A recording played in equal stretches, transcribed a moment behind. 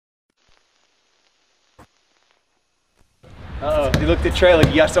Uh-oh, you looked at Trey like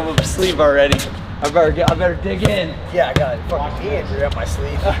you got some up his sleeve already. I better dig in. Yeah, I got a fucking knee injury up my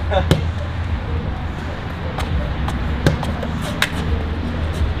sleeve.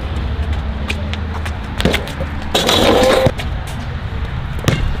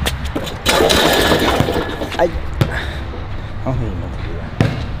 I don't even know what to do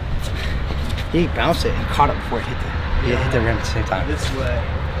that. He bounced it and caught it before it hit hit the rim at the same time. This way.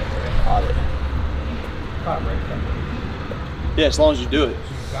 Caught it. Caught it right there. Yeah, as long as you do it.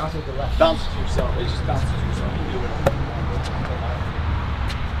 Just bounce with the left. Bounce to yourself. It just bounces to yourself. You do it.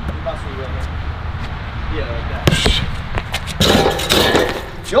 Bounce with your right hand. Yeah, like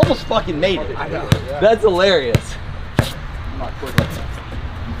that. You almost fucking made it. I know. Yeah. That's hilarious. I'm not quick like that.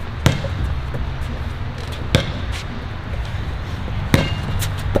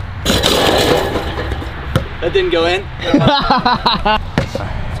 That didn't go in?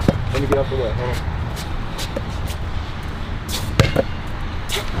 Let me get out the way. Hold on.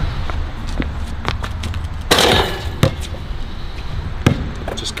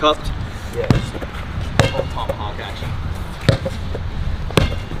 Just cupped? Yeah, just full tomahawk action.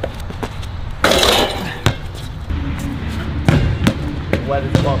 Wet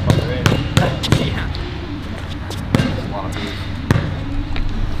as fuck on the rim. Yeah. There's a lot of beef.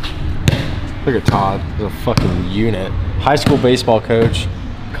 Look at Todd, he's a fucking unit. High school baseball coach,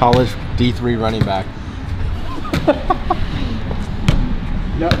 college D3 running back.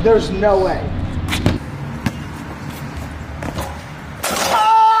 No, there's no way.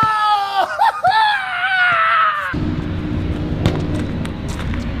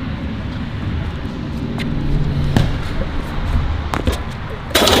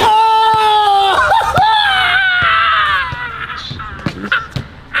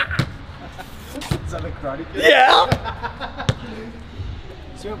 Yeah!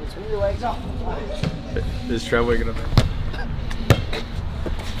 Swim between your legs off. Is Trev waking up?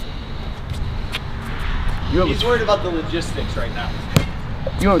 He's worried about the logistics right now.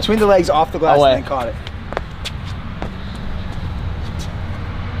 You went between the legs off the glass Away. and then caught it.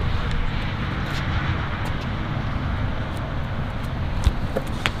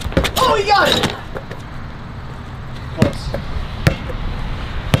 Oh, he got it! Close.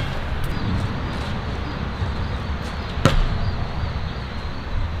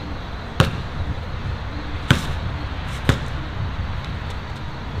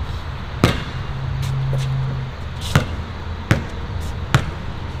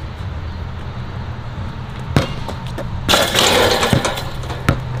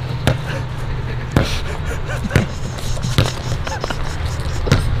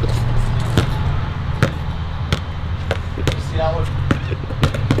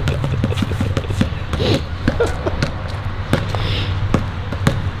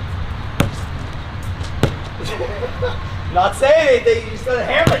 Not saying anything, you just gotta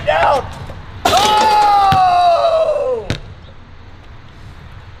hammer it down. Oh!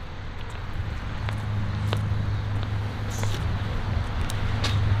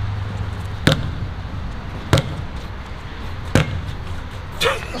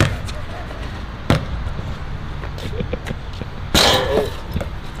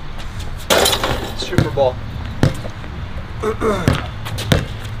 Super ball.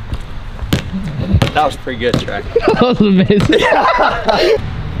 That was pretty good, Trey. That was amazing.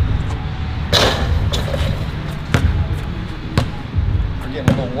 We're getting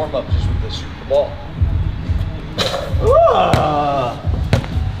a little warm up just with this super ball.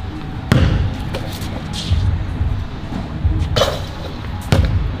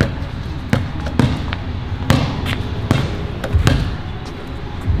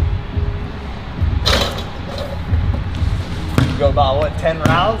 Go about what, 10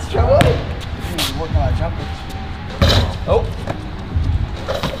 rounds, Trey? Working on that jumper. Oh,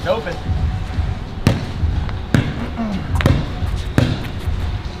 it's open.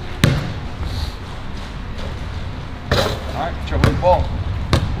 All right, trouble with the ball.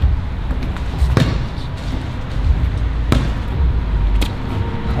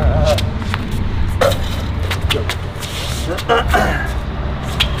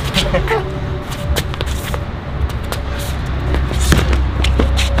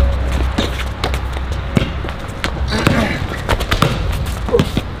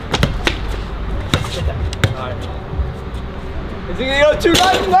 Is he gonna go too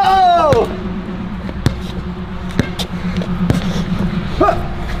right? No!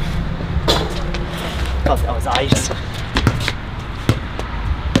 Thought that was ice.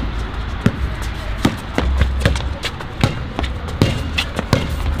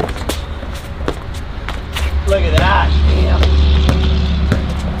 Look at that. Damn.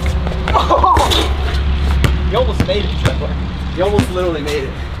 Oh! You almost almost made it, Trevor. You almost literally made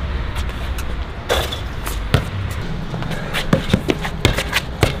it.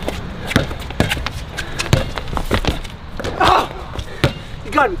 Oh!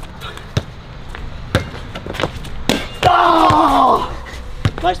 You got me. Oh!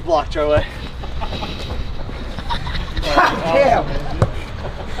 Nice block, Charlie. God damn.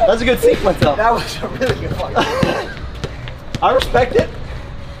 That was a good sequence, though. That was a really good one. I respect it.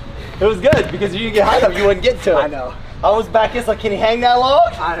 It was good because if you didn't get high enough, you wouldn't get to it. I know. I was back in, so can he hang that long?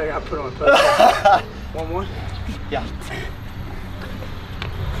 I gotta put on post. One more? Yeah.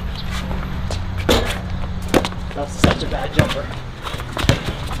 That was such a bad jumper.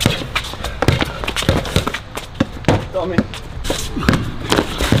 Throw me.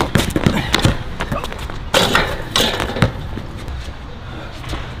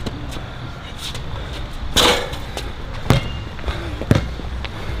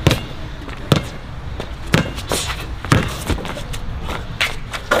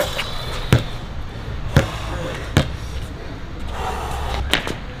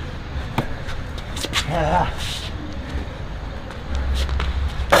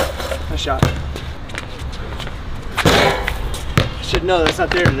 Nice shot. I should know that's not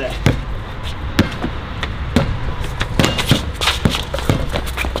there today.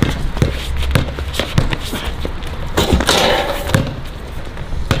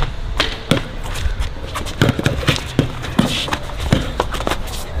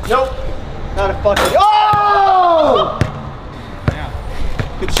 Nope. Not a fucking. Oh!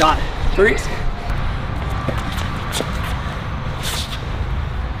 Yeah. Good shot. Threes.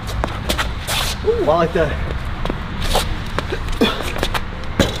 Ooh, I like that.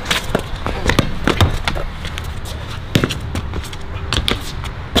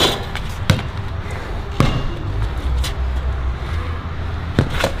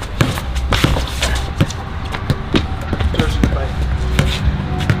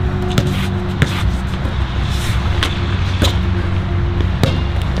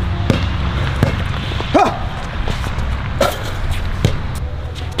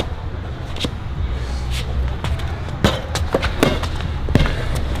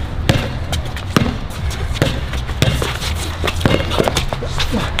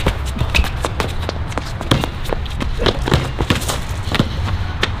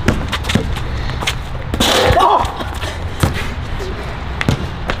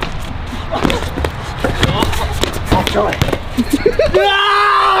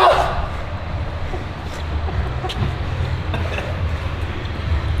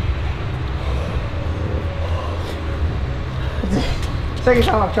 Second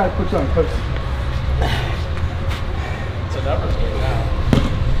time I've tried to put you on post. It's a numbers game now.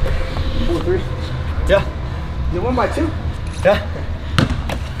 4-3. Yeah. You won by 2? Yeah.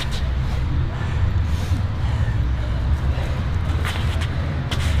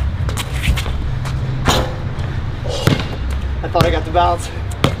 I thought I got the bounce.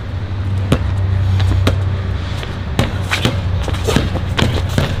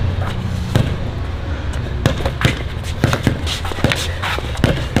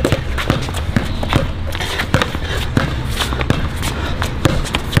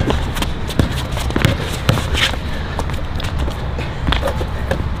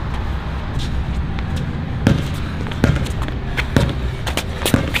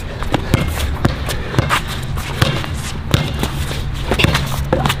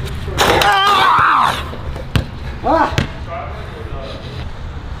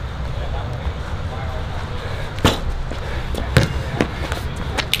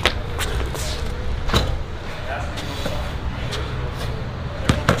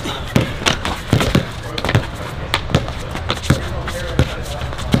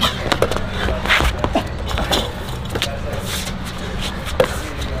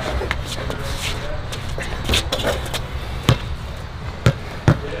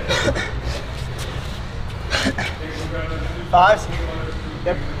 Fives?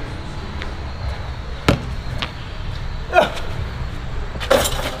 Yep.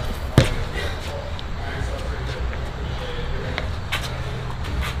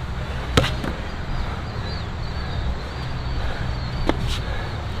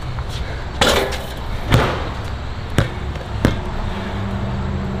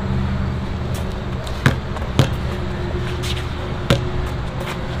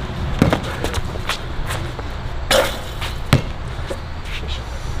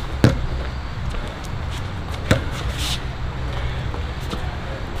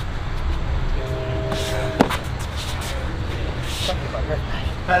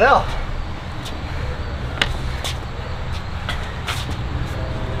 I know.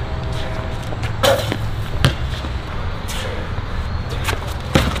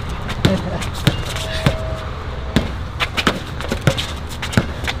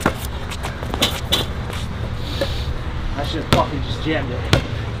 jammed it.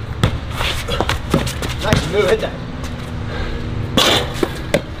 Nice move, hit that.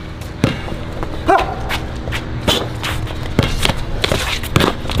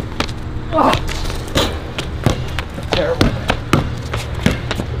 Oh. Terrible.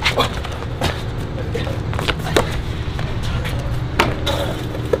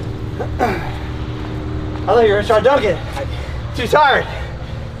 I thought you were gonna try dunking. Too tired.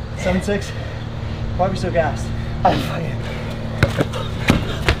 7-6. Why are we so gassed?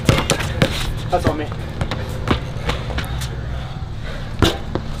 That's on me.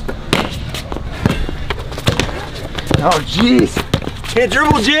 Oh jeez. Can't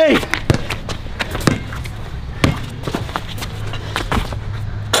dribble, G.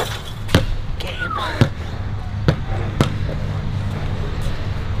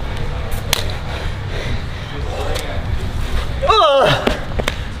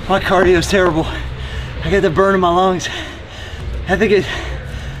 My cardio's terrible. I got the burn in my lungs. I think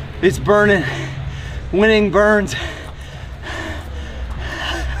it's burning. Winning burns.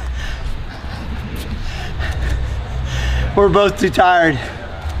 We're both too tired.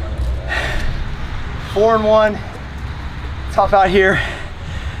 4-1. Tough out here.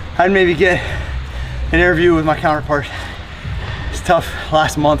 I'd maybe get an interview with my counterpart. It's tough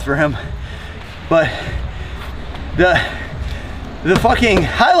last month for him, but the fucking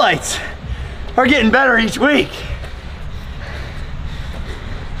highlights are getting better each week.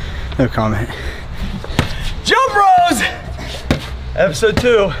 No comment. Jump Bros! Episode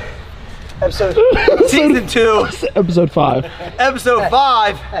 2. Season 2. Episode 5. Episode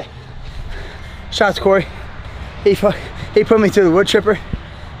 5. Hey. Shout out to Cory. He put me through the wood chipper.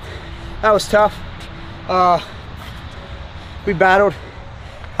 That was tough. We battled.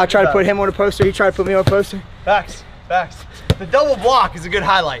 I tried to put him on a poster. He tried to put me on a poster. Facts. The double block is a good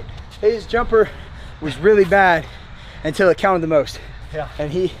highlight. His jumper was really bad until it counted the most. Yeah.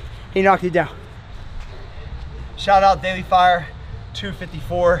 And he knocked it down. Shout out Daily Fire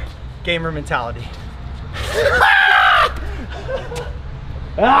 254 gamer mentality.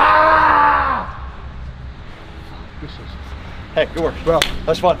 Hey, good work, bro.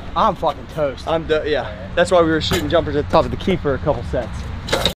 That's fun. I'm fucking toast. Yeah. That's why we were shooting jumpers at the top of the key for a couple sets.